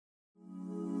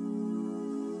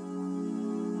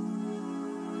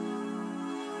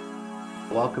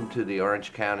Welcome to the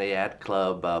Orange County Ad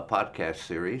Club podcast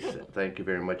series. Thank you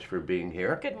very much for being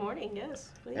here. Good morning, yes,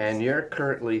 please. And you're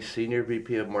currently Senior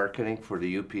VP of Marketing for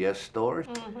the UPS stores.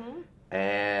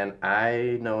 And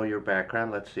I know your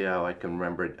background. Let's see how I can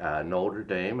remember it. Notre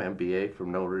Dame, MBA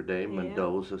from Notre Dame, Yeah.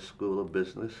 Mendoza School of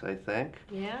Business, I think.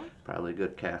 Yeah, Probably a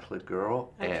good Catholic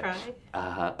girl. I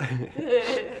try.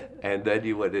 And then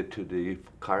you went into the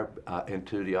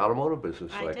into the automotive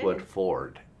business, I like did. with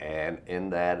Ford. And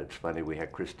in that, it's funny, we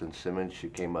had Kristen Simmons, she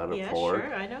came out of Yeah, Ford.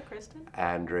 sure, I know Kristen.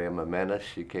 Andrea Memenis,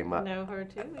 she came out. Know her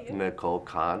too, yeah. Nicole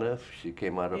Conniff, she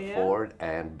came out of Yeah. Ford.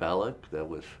 And Bellick, that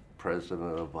was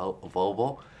president of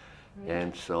Volvo.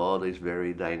 And so all these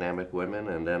very dynamic women.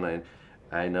 And then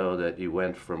I know that you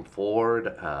went from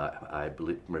Ford, I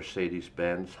believe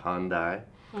Mercedes-Benz, Hyundai.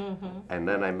 And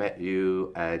then I met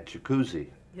you at Jacuzzi.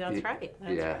 That's right,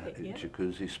 that's right, yeah.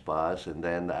 Jacuzzi Spas. And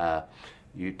then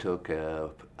you took a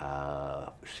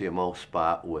CMO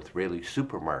spot with really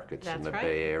supermarkets in That's the right.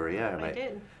 Bay Area. And I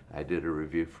did. I did a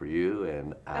review for you.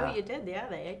 And Oh, you did, yeah,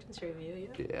 the agency review,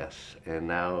 yeah. yes, and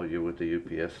now you're with the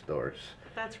UPS stores.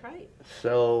 That's right.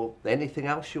 So, anything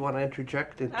else you want to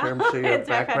interject in terms of your I've had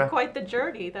background? quite the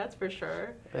journey, that's for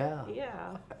sure. Yeah.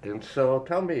 Yeah. And so,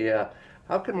 tell me,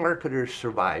 how can marketers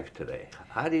survive today?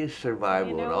 How do you survive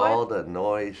You with know all what? the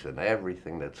noise and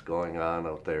everything that's going on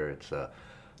out there?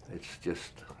 It's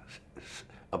just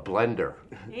a blender.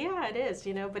 Yeah, it is,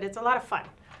 but it's a lot of fun.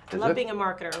 I Is love it? being a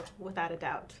marketer, without a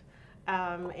doubt.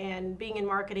 And being in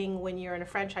marketing when you're in a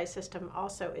franchise system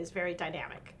also is very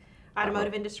dynamic.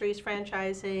 Automotive industry is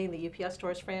franchising, the UPS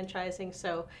store is franchising,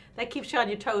 so that keeps you on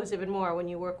your toes even more when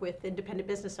you work with independent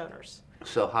business owners.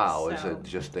 So how? Is So- it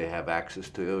just they have access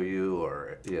to you,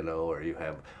 or or you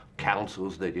have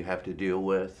councils that you have to deal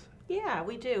with? Yeah,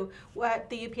 we do. At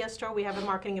the UPS store, we have a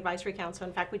marketing advisory council.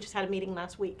 In fact, we just had a meeting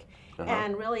last week.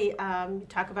 And really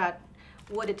talk about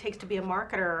what it takes to be a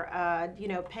marketer,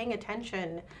 paying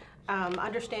attention,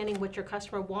 understanding what your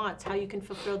customer wants, how you can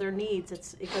fulfill their needs.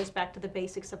 It goes back to the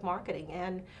basics of marketing.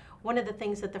 And one of the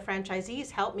things that the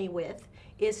franchisees help me with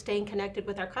is staying connected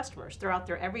with our customers. They're out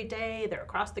there every day. They're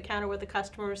across the counter with the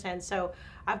customers. And so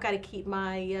I've got to keep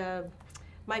my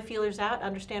feelers out,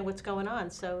 understand what's going on.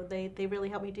 So they really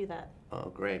help me do that. Oh,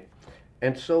 great.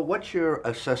 And so, what's your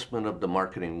assessment of the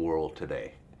marketing world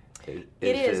today?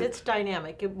 It's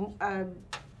dynamic,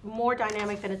 more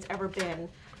dynamic than it's ever been.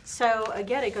 So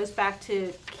again, it goes back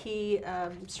to key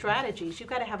strategies. You've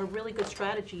got to have a really good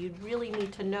strategy. You really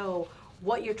need to know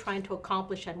what you're trying to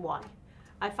accomplish and why.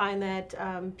 I find that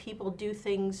people do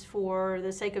things for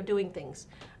the sake of doing things,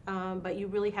 but you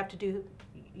really have to do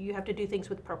things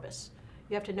with purpose.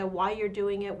 You have to know why you're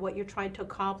doing it, what you're trying to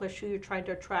accomplish, who you're trying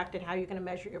to attract, and how you're going to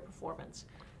measure your performance.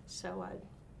 So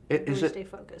really stay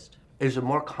focused. Is it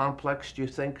more complex, do you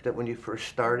think, than when you first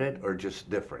started, or just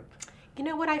different? You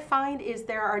know what I find is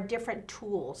there are different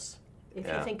tools, if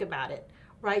Yeah. you think about it,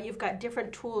 right? You've got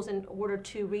different tools in order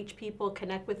to reach people,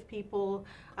 connect with people,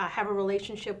 have a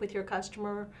relationship with your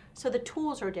customer. So the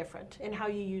tools are different in how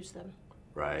you use them.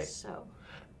 Right. So,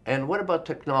 And what about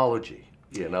technology?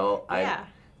 yeah.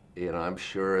 I'm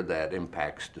sure that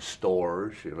impacts the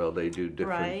stores. They do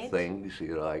different Right. things.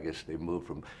 I guess they move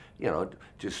from,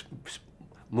 just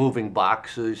moving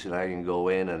boxes, and I can go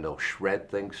in and they'll shred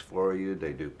things for you.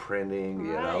 They do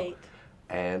printing, Right.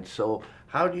 And so,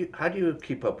 how do you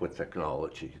keep up with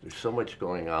technology? There's so much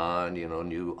going on.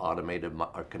 New automated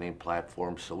marketing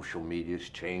platforms, social media is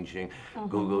changing.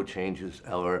 Google changes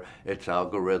its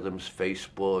algorithms,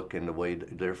 Facebook, and the way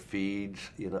their feeds.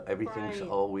 Everything's Right.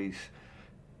 always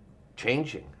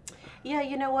changing. Yeah,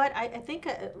 you know what? I think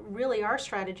really our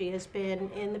strategy has been,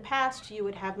 in the past, you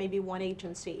would have maybe one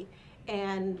agency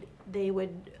and they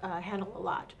would handle a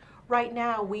lot. Right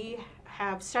now, we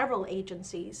have several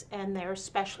agencies and they're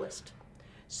specialists.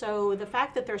 So the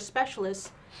fact that they're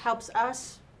specialists helps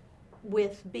us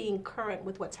with being current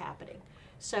with what's happening.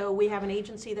 So we have an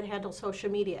agency that handles social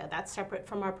media. That's separate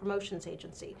from our promotions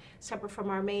agency, separate from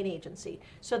our main agency.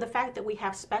 So the fact that we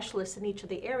have specialists in each of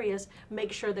the areas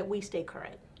makes sure that we stay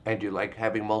current. And do you like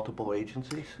having multiple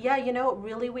agencies? Yeah, it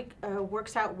really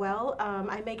works out well.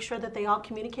 I make sure that they all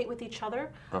communicate with each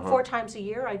other. 4 times a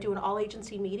year, I do an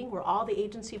all-agency meeting where all the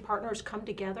agency partners come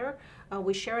together.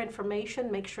 We share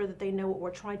information, make sure that they know what we're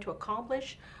trying to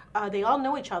accomplish. They all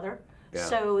know each other, Yeah.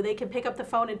 so they can pick up the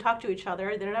phone and talk to each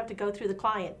other. They don't have to go through the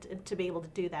client to be able to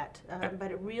do that. But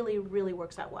it really, really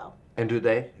works out well. And do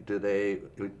they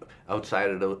outside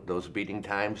of those meeting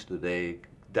times, do they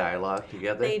dialogue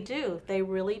together? They do. They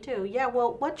really do. Yeah,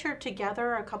 well, once you're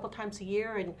together a couple times a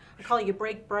year and I call it you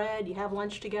break bread, you have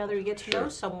lunch together, you get to know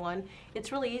someone,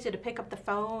 it's really easy to pick up the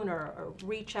phone or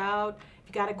reach out if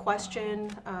you got a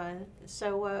question.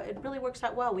 So it really works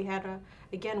out well. We had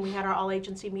our all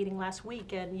agency meeting last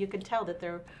week, and you can tell that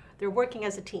they're working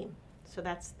as a team. So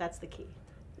that's the key.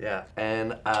 Yeah,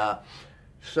 and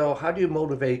so how do you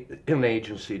motivate an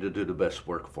agency to do the best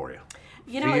work for you?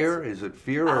 Fear? Is it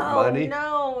fear or money?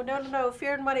 No.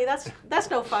 Fear and money, that's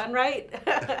no fun, right?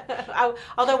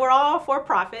 Although we're all for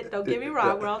profit, don't get me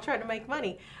wrong, we're all trying to make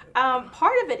money.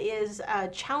 Part of it is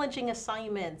challenging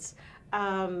assignments,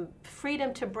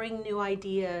 freedom to bring new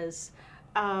ideas,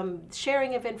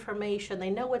 sharing of information. They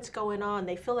know what's going on.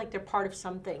 They feel like they're part of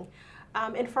something.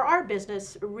 And for our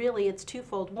business, really, it's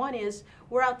twofold. One is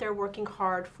we're out there working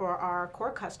hard for our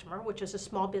core customer, which is a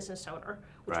small business owner,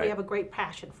 which we have a great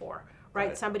passion for.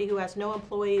 Right? Somebody who has no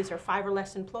employees or 5 or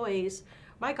less employees,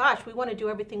 my gosh, we want to do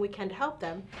everything we can to help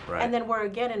them. Right. And then we're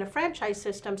again in a franchise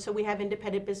system, so we have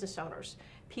independent business owners,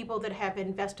 people that have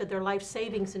invested their life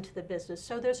savings into the business.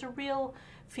 So there's a real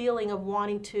feeling of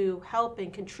wanting to help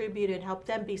and contribute and help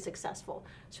them be successful.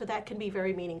 So that can be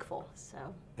very meaningful. So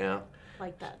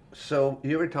like that. So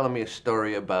you were telling me a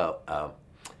story about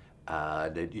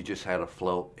that you just had a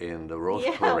float in the Rose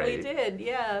Parade. Yeah, we did,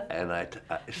 yeah. And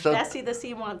so Bessie the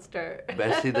Sea Monster.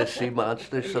 Bessie the Sea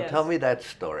Monster. So tell me that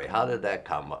story. How did that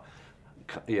come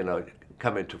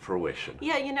into fruition?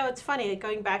 Yeah, it's funny,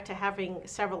 going back to having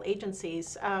several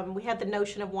agencies, we had the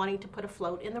notion of wanting to put a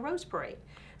float in the Rose Parade.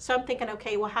 So I'm thinking,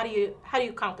 okay, well, how do you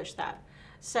accomplish that?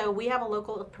 So we have a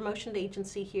local promotion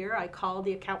agency here. I called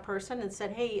the account person and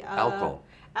said, hey,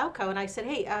 Alco, and I said,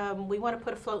 hey, we want to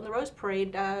put a float in the Rose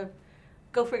Parade.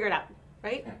 Go figure it out,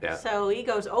 right? Yeah. So he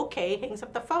goes, okay, hangs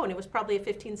up the phone. It was probably a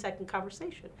 15-second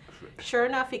conversation. Sure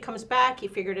enough, he comes back, he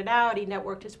figured it out, he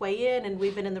networked his way in, and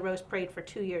we've been in the Rose Parade for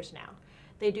 2 years now.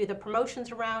 They do the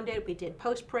promotions around it. We did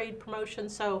post-parade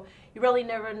promotions, so you really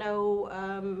never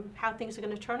know how things are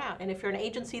going to turn out. And if you're an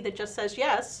agency that just says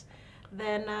yes,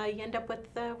 then you end up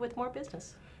with more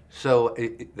business. So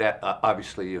that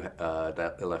obviously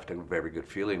that left a very good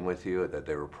feeling with you, that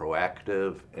they were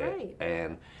proactive. Right.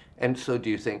 And so do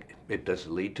you think it does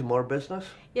lead to more business?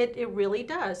 It really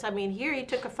does. I mean, here he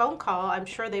took a phone call. I'm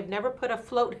sure they've never put a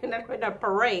float in a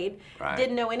parade,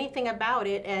 didn't know anything about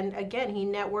it, and again, he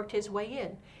networked his way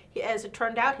in. As it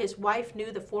turned out, his wife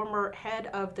knew the former head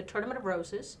of the Tournament of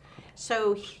Roses,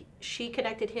 so she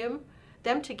connected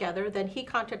them together. Then he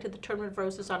contacted the Tournament of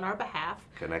Roses on our behalf,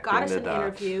 got us an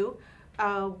interview.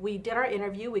 We did our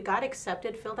interview. We got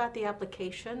accepted, filled out the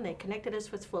application. They connected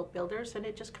us with float builders, and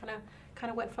it just kind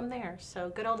of went from there. So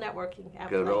good old networking.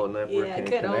 Good old networking. Yeah,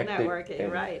 good old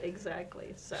networking. Right,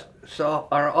 exactly. So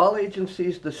are all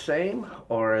agencies the same,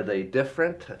 or are they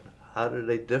different? How do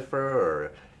they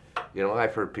differ? Or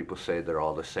I've heard people say they're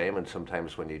all the same, and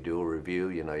sometimes when you do a review,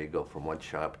 you go from one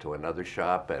shop to another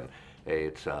shop, and hey,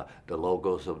 it's the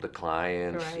logos of the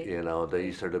clients,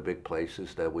 these are the big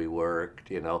places that we worked,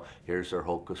 here's our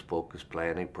hocus pocus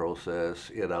planning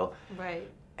process, Right.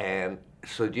 And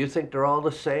so do you think they're all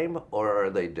the same, or are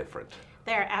they different?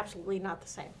 They're absolutely not the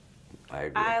same. I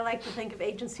agree. I like to think of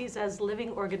agencies as living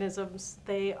organisms.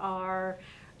 They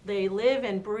live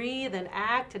and breathe and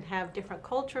act and have different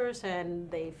cultures, and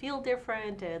they feel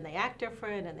different and they act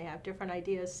different and they have different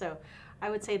ideas. So I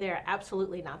would say they're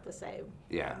absolutely not the same.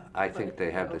 Yeah, I think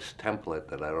they have this template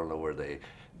that I don't know where they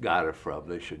got it from.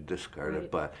 They should discard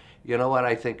it. But you know what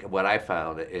I think, what I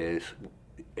found is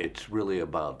it's really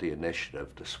about the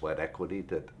initiative, the sweat equity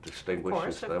that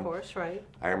distinguishes them. Of course, right.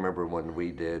 I remember when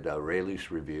we did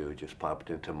Rayleigh's review, it just popped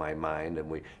into my mind, and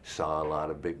we saw a lot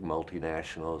of big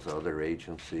multinationals, other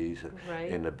agencies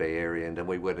in the Bay Area, and then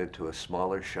we went into a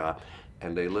smaller shop,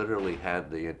 and they literally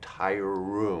had the entire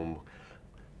room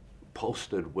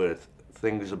posted with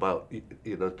things about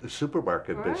the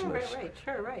supermarket business. Right,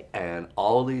 sure, right. And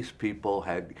all these people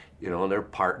had, and their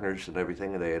partners and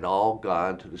everything, and they had all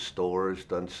gone to the stores,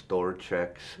 done store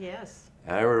checks. Yes.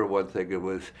 And I remember one thing, it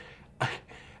was,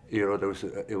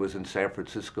 it was in San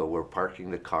Francisco, we're parking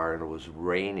the car and it was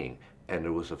raining, and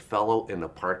there was a fellow in the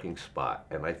parking spot,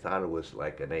 and I thought it was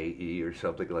like an AE or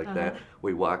something like that.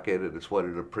 We walk in, and it's one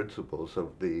of the principals of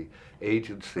the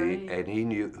agency, and he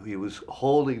knew he was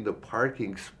holding the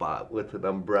parking spot with an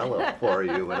umbrella for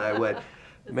you, and I went,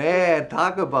 man,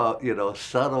 talk about,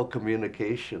 subtle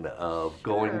communication of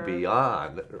going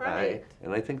beyond, right?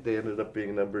 And I think they ended up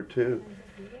being number 2.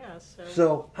 Yeah,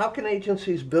 so how can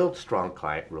agencies build strong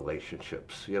client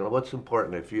relationships? What's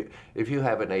important if you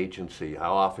have an agency?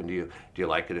 How often do you Do you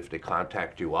like it if they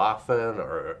contact you often,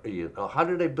 or how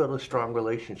do they build a strong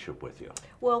relationship with you?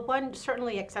 Well, one,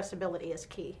 certainly accessibility is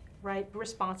key, right?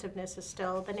 Responsiveness is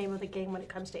still the name of the game when it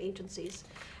comes to agencies.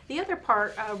 The other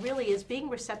part really is being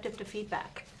receptive to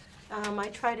feedback. I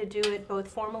try to do it both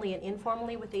formally and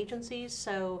informally with agencies,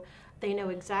 so they know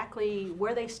exactly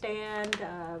where they stand.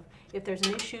 If there's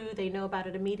an issue, they know about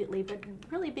it immediately, but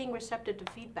really being receptive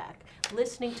to feedback,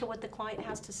 listening to what the client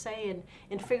has to say,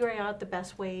 and figuring out the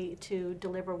best way to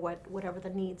deliver whatever the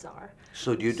needs are.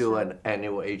 So do you do an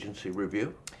annual agency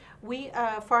review? We,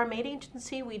 for our maid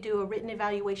agency, we do a written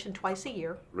evaluation twice a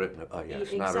year. Written, oh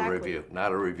yes, Exactly. not a review,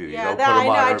 not a review. Yeah, you don't that, put them I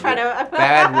know, on I a try review. to.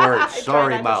 Bad words, I try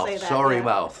sorry not to mouth, say that, sorry yeah.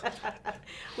 mouth.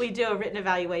 We do a written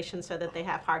evaluation so that they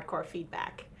have hardcore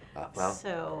feedback. Well,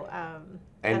 So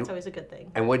and- that's always a good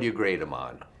thing. And what do you grade them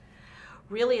on?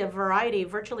 Really a variety,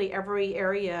 virtually every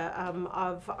area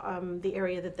of the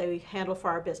area that they handle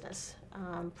for our business.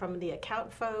 From the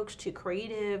account folks to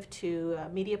creative to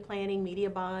media planning, media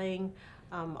buying,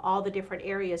 all the different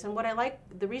areas. And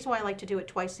the reason why I like to do it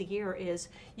twice a year is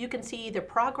you can see either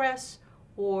progress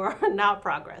or not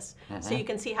progress. So you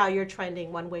can see how you're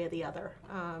trending one way or the other.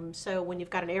 So when you've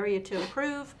got an area to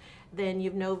improve, then you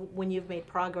know when you've made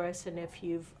progress, and if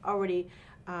you've already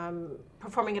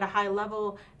performing at a high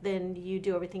level, then you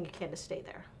do everything you can to stay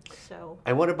there. So.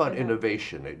 And what about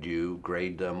innovation? Do you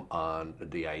grade them on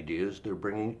the ideas they're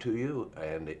bringing to you,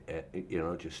 and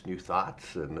just new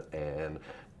thoughts and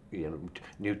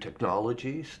new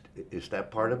technologies? Is that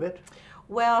part of it?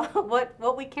 Well,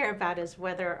 what we care about is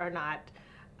whether or not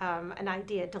an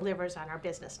idea delivers on our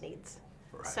business needs.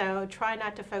 Right. So try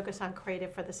not to focus on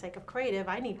creative for the sake of creative.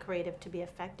 I need creative to be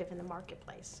effective in the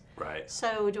marketplace. Right.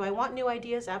 So do I want new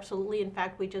ideas? Absolutely. In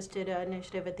fact, we just did an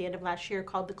initiative at the end of last year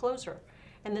called The Closer.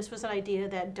 And this was an idea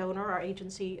that Donor, our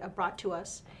agency, brought to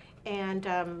us. And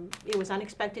it was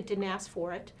unexpected, didn't ask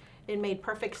for it. It made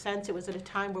perfect sense. It was at a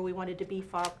time where we wanted to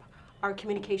beef up our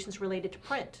communications related to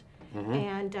print.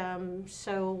 And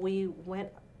so we went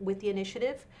with the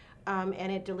initiative,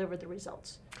 and it delivered the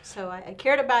results. So I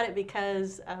cared about it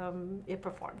because it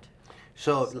performed.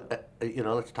 So,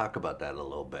 let's talk about that a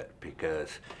little bit,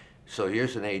 because so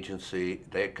here's an agency,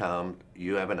 they come,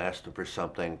 you haven't asked them for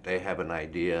something, they have an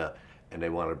idea, and they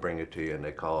want to bring it to you, and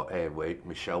they call, hey, wait,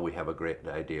 Michelle, we have a great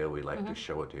idea, we'd like to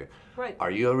show it to you. Right.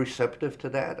 Are you receptive to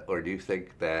that, or do you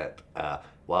think that,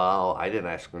 well, I didn't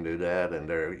ask them to do that, and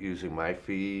they're using my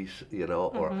fees,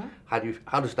 or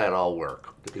how does that all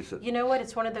work? Is it? You know what,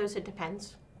 it's one of those, it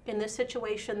depends. In this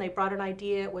situation, they brought an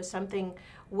idea. It was something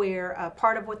where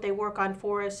part of what they work on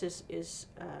for us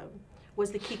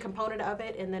was the key component of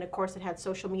it, and then of course it had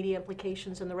social media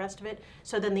implications and the rest of it.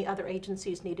 So then the other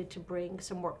agencies needed to bring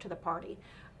some work to the party.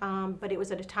 But it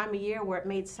was at a time of year where it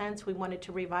made sense. We wanted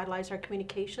to revitalize our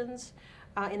communications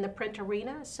in the print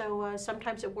arena. So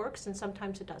sometimes it works and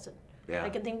sometimes it doesn't. Yeah. I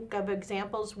can think of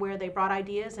examples where they brought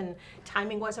ideas and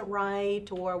timing wasn't right,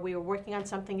 or we were working on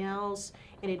something else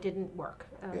and it didn't work.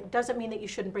 It doesn't mean that you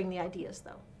shouldn't bring the ideas,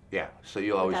 though. Yeah, so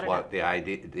you always Without a want the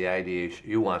idea,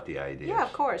 you want the ideas. Yeah,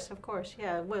 of course,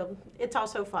 yeah. Well, it's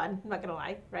also fun, I'm not gonna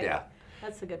lie, right? Yeah.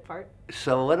 That's the good part.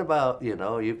 So what about,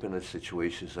 you've been in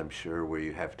situations, I'm sure, where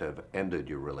you have to have ended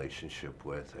your relationship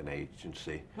with an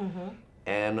agency.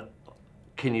 And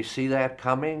can you see that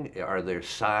coming? Are there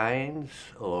signs,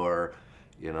 or,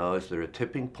 is there a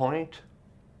tipping point?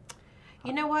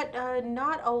 You know what?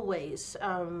 Not always.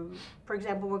 For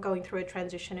example, we're going through a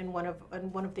transition in one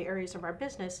of the areas of our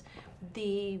business.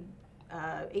 The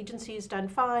agency's done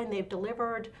fine. They've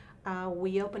delivered.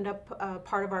 We opened up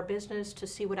part of our business to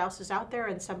see what else is out there,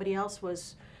 and somebody else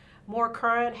was more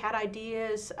current, had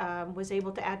ideas, was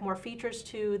able to add more features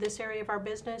to this area of our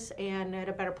business, and at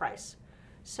a better price.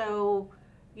 So,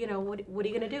 what are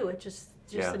you going to do? It's just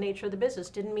the nature of the business.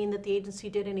 Didn't mean that the agency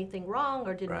did anything wrong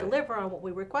or didn't deliver on what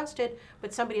we requested,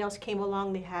 but somebody else came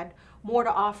along, they had more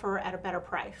to offer at a better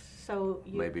price. So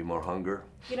maybe more hunger.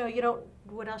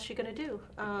 What else are you going to do?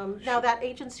 Now that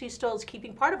agency still is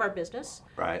keeping part of our business.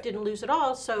 Right. Didn't lose it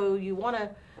all, so you want to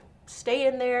stay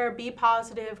in there, be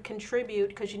positive, contribute,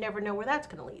 because you never know where that's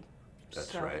going to lead.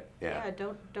 That's right. Yeah.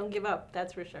 Yeah, don't give up.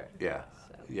 That's for sure. Yeah.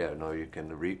 Yeah, no, you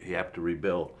have to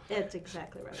rebuild. That's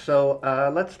exactly right. So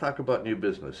let's talk about new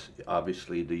business.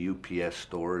 Obviously, the UPS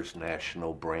Stores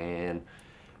national brand.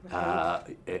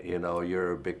 Right.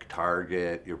 You're a big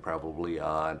target. You're probably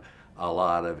on a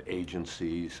lot of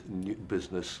agencies, new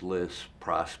business lists,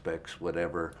 prospects,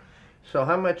 whatever. So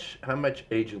how much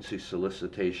agency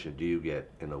solicitation do you get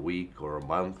in a week or a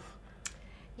month?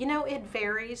 It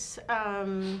varies.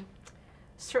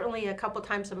 certainly a couple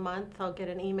times a month I'll get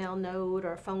an email note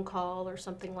or a phone call or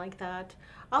something like that.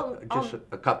 Just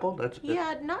a couple? That's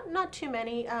Yeah, not too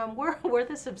many. We're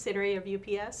the subsidiary of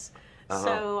UPS,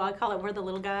 so I call it we're the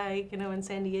little guy, in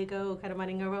San Diego, kind of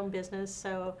minding our own business.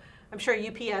 So I'm sure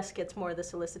UPS gets more of the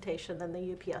solicitation than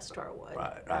the UPS store would.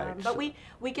 Right. But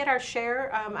we get our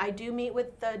share. I do meet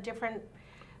with different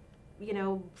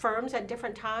firms at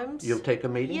different times. You'll take a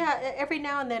meeting? Yeah, every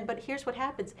now and then. But here's what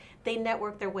happens: they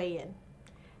network their way in.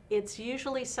 It's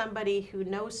usually somebody who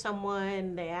knows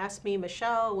someone. They ask me,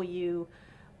 Michelle, will you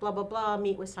blah, blah, blah,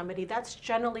 meet with somebody. That's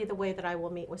generally the way that I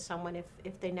will meet with someone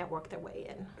if they network their way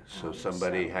in. So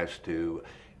somebody has to,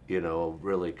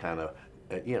 really kind of,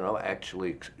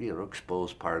 actually,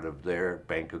 expose part of their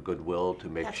bank of goodwill to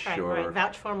make That's sure. Right.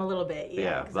 Vouch for them a little bit.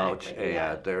 Yeah, exactly.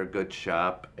 They're a good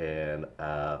shop, and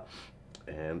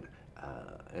then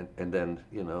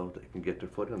they can get their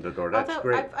foot in the door. That's Although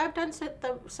great. I've done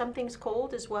some things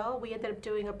cold as well. We ended up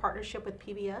doing a partnership with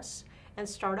PBS and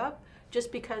Startup,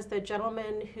 just because the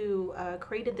gentleman who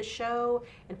created the show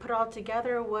and put it all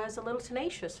together was a little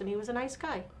tenacious, and he was a nice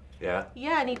guy. Yeah?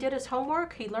 Yeah, and he did his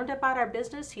homework. He learned about our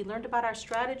business. He learned about our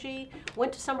strategy,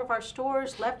 went to some of our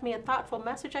stores, left me a thoughtful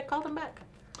message. I called him back.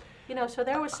 So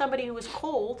there was somebody who was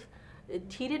cold.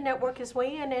 He didn't network his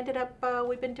way in. Ended up,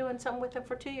 we've been doing something with him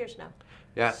for 2 years now.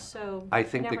 Yeah. So I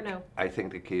think you never know. I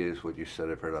think the key is what you said.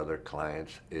 I've heard other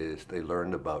clients is they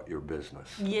learned about your business.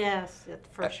 Yes,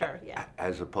 for sure. Yeah.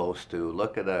 As opposed to,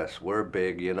 look at us, we're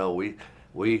big.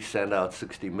 We send out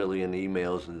 60 million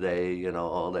emails a day.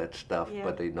 All that stuff, Yeah.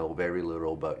 but they know very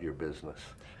little about your business.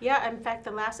 Yeah. In fact,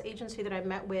 the last agency that I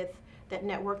met with that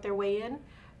networked their way in,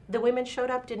 the women showed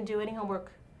up, didn't do any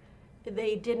homework.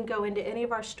 They didn't go into any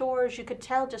of our stores. You could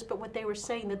tell just by what they were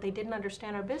saying that they didn't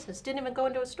understand our business. Didn't even go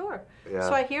into a store. Yeah.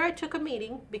 So I took a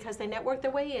meeting because they networked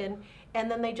their way in, and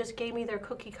then they just gave me their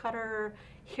cookie cutter,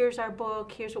 here's our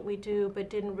book, here's what we do, but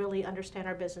didn't really understand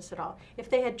our business at all. If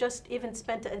they had just even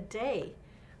spent a day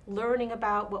learning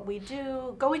about what we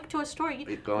do, going to a store.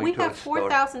 We have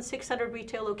 4,600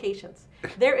 retail locations.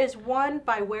 There is one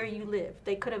by where you live.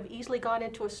 They could have easily gone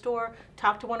into a store,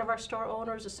 talked to one of our store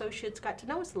owners, associates, got to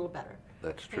know us a little better.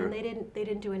 That's true. And they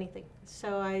didn't do anything.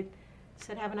 So I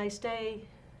said, have a nice day,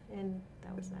 and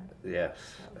that was that. Yes,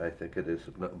 so. I think it is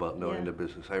about knowing the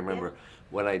business. I remember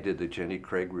when I did the Jenny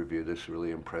Craig review, this really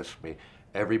impressed me.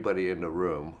 Everybody in the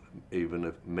room, even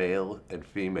if male and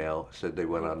female, said they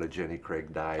went on a Jenny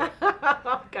Craig diet.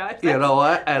 Oh, gosh. You know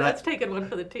what? And that's taking one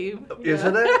for the team.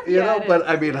 Isn't it? You know, but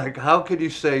I mean, like, how could you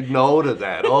say no to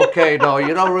that? Okay, no,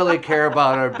 you don't really care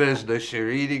about our business.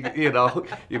 You're eating,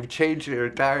 you've changed your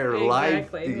entire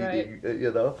life. Exactly,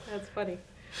 right. That's funny.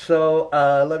 So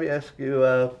let me ask you,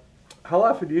 how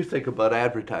often do you think about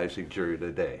advertising during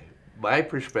the day? My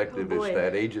perspective is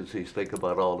that agencies think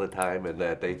about all the time, and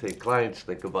that they think clients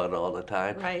think about all the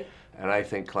time. Right. And I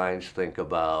think clients think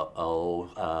about,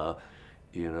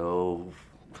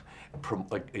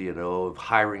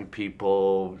 hiring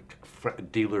people,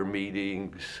 dealer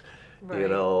meetings,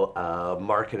 right.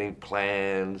 Marketing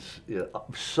plans,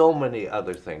 so many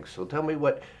other things. So tell me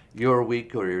what your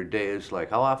week or your day is like.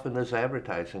 How often does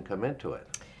advertising come into it?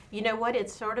 You know what?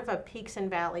 It's sort of a peaks and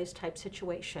valleys type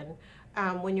situation.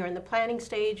 When you're in the planning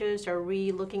stages or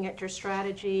re-looking at your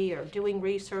strategy or doing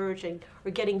research or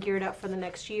getting geared up for the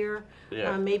next year,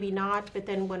 maybe not. But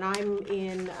then when I'm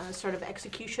in sort of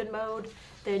execution mode,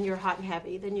 then you're hot and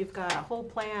heavy. Then you've got a whole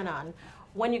plan on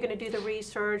when you're going to do the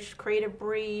research, create a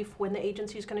brief, when the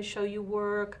agency is going to show you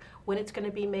work, when it's going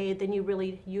to be made. Then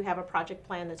you have a project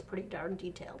plan that's pretty darn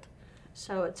detailed.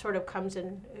 So it sort of comes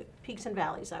in peaks and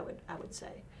valleys, I would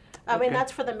say. I mean,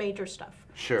 that's for the major stuff.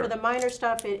 Sure. For the minor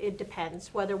stuff, it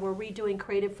depends. Whether we're redoing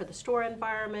creative for the store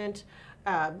environment,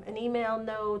 an email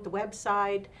note, the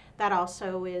website, that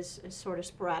also is sort of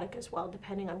sporadic as well,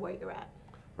 depending on where you're at.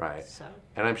 Right. So.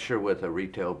 And I'm sure with a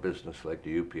retail business like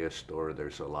the UPS store,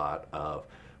 there's a lot of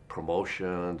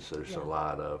promotions, there's a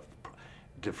lot of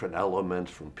different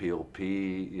elements from POP,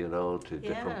 to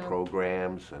different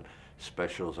programs and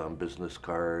specials on business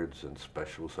cards and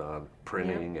specials on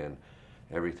printing and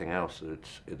everything else.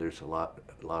 There's a lot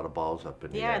of balls up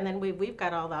in the air. Yeah, and then we've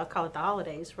got I'll call it the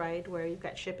holidays, right? Where you've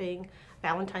got shipping,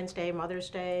 Valentine's Day, Mother's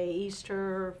Day,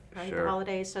 Easter, right? The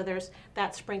holidays. So there's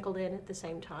that sprinkled in at the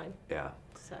same time. Yeah.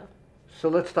 So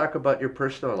let's talk about your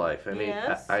personal life.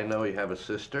 Yes. I know you have a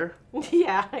sister.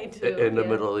 Yeah, I do. In the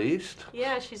Middle East.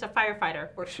 Yeah, she's a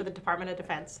firefighter. Works for the Department of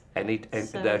Defense. And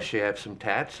does she have some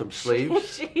tats, some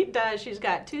sleeves? She does. She's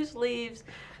got 2 sleeves.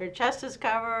 Her chest is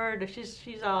covered.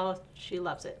 She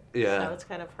loves it. Yeah. So it's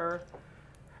kind of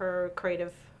her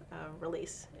creative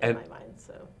release in And- my mind.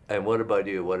 So. And what about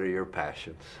you? What are your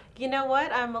passions? You know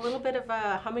what? I'm a little bit of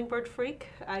a hummingbird freak.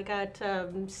 I got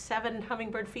 7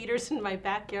 hummingbird feeders in my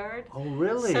backyard. Oh,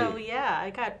 really? So yeah, I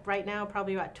got right now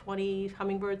probably about 20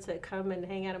 hummingbirds that come and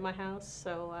hang out at my house.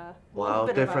 So a little Wow,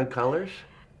 bit of a- different colors?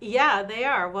 Yeah, they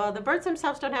are. Well, the birds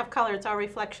themselves don't have color. It's all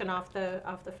reflection off the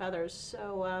feathers.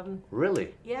 So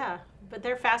Really? yeah, but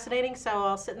they're fascinating. So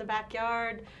I'll sit in the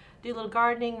backyard, do a little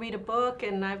gardening, read a book,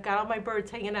 and I've got all my birds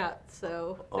hanging out.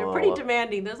 So they're Oh, pretty wow.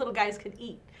 demanding. Those little guys can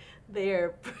eat. They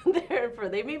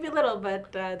may be little,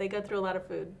 but they go through a lot of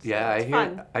food. So Yeah, it's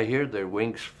fun. I hear their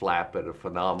wings flap at a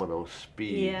phenomenal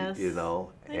speed, Yes, you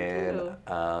know. they and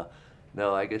do.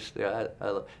 no, I guess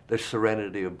the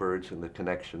serenity of birds and the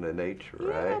connection to nature,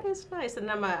 Yeah, right? it is nice, and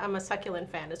I'm a succulent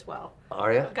fan as well.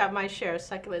 Are you? I've got my share of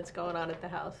succulents going on at the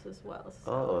house as well.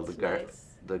 So Oh, it's the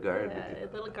nice. garden. Yeah,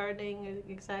 a little gardening,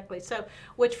 exactly. So,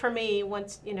 which for me,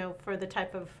 once for the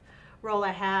type of role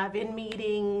I have in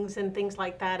meetings and things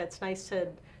like that, it's nice to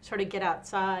sort of get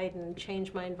outside and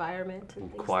change my environment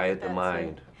and things Quiet like the that.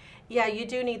 mind. So, yeah, you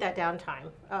do need that downtime.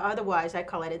 Otherwise, I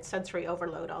call it's sensory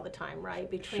overload all the time, right?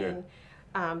 Between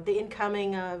the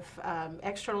incoming of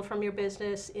external from your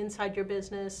business, inside your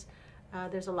business,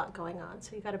 there's a lot going on.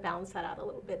 So you got to balance that out a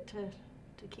little bit to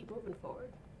keep moving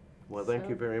forward. Well, thank So-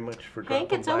 you very much for Hank,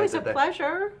 dropping it's by always a today.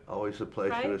 pleasure. Always a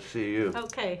pleasure Right? to see you.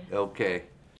 Okay. Okay.